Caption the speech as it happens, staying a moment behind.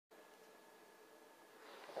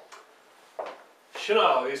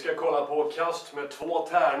Tjena, vi ska kolla på kast med 2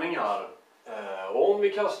 tärningar. Om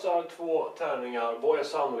vi kastar 2 tärningar, vad är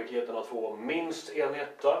sannolikheten att få minst en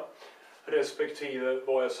etta? Respektive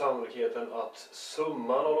vad är sannolikheten att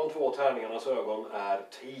summan av de 2 tärningarnas ögon är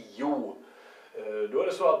 10? Då är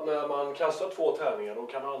det så att när man kastar 2 tärningar då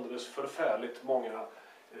kan alldeles förfärligt många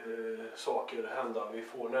saker hända. Vi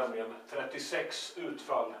får nämligen 36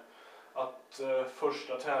 utfall. Att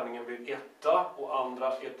första tärningen blir 1 och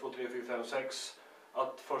andra 1, 2, 3, 4, 5, 6.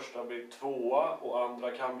 Att första blir 2 och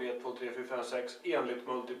andra kan bli 1, 2, 3, 4, 5, 6. Enligt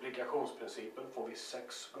multiplikationsprincipen får vi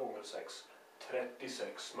 6 gånger 6.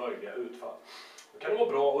 36 möjliga utfall. Då kan det vara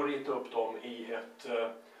bra att rita upp dem i ett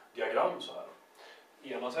diagram så här.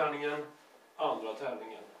 Ena tärningen, andra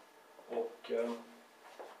tärningen. Och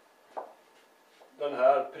den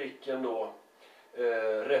här pricken då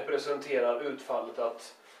representerar utfallet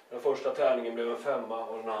att den första tärningen blev en 5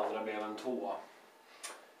 och den andra blev en 2.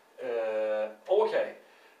 Okej.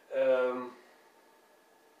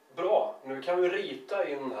 Bra, nu kan vi rita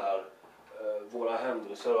in här våra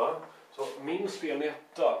händelser. Va? Så minst en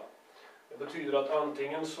etta. Det betyder att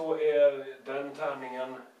antingen så är den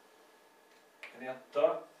tärningen en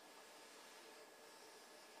etta.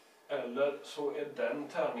 Eller så är den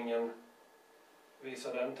tärningen,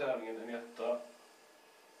 visar den tärningen en etta.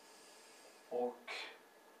 Och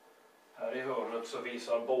här i hörnet så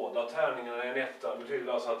visar båda tärningarna en etta. Det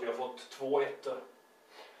betyder alltså att vi har fått 2 ettor.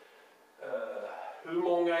 Hur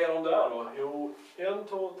många är de där då? Jo, 1,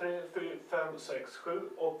 2, 3, 4, 5, 6, 7,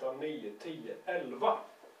 8, 9, 10, 11.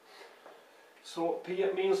 Så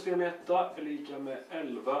P minst en etta är lika med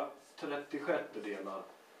 11 36-delar.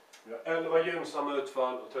 Vi har 11 gynnsamma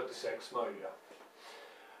utfall och 36 möjliga.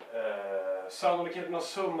 Sannolikheten att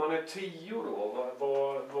summan är 10 då.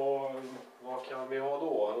 Vad kan vi ha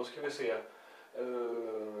då? Då ska vi se.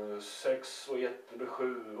 6 och 1 blir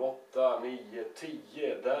 7, 8, 9,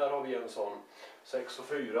 10. Där har vi en sån. 6 och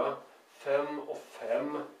 4. 5 och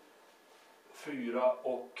 5. 4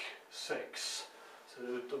 och 6. Ser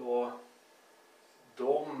det ut att vara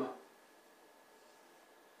de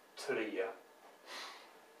 3.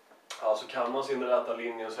 Alltså kan man sin rätta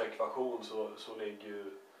linjens ekvation så ligger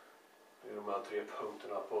ju de här 3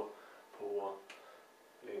 punkterna på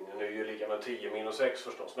linjen. Nu är ju lika med 10 minus 6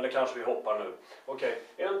 förstås. Men det kanske vi hoppar nu. Okej,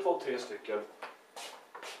 1, 2, 3 stycken.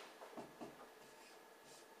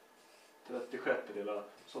 36-delar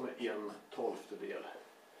som är 1/12.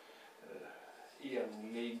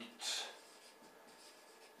 Enligt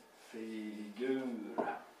figur.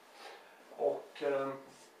 Och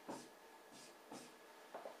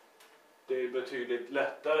det är betydligt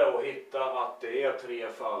lättare att hitta att det är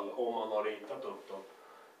 3 fall om man har ritat upp dem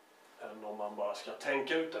än om man bara ska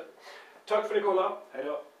tänka ut det. Tack för att ni kollade. Hej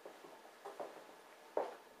då!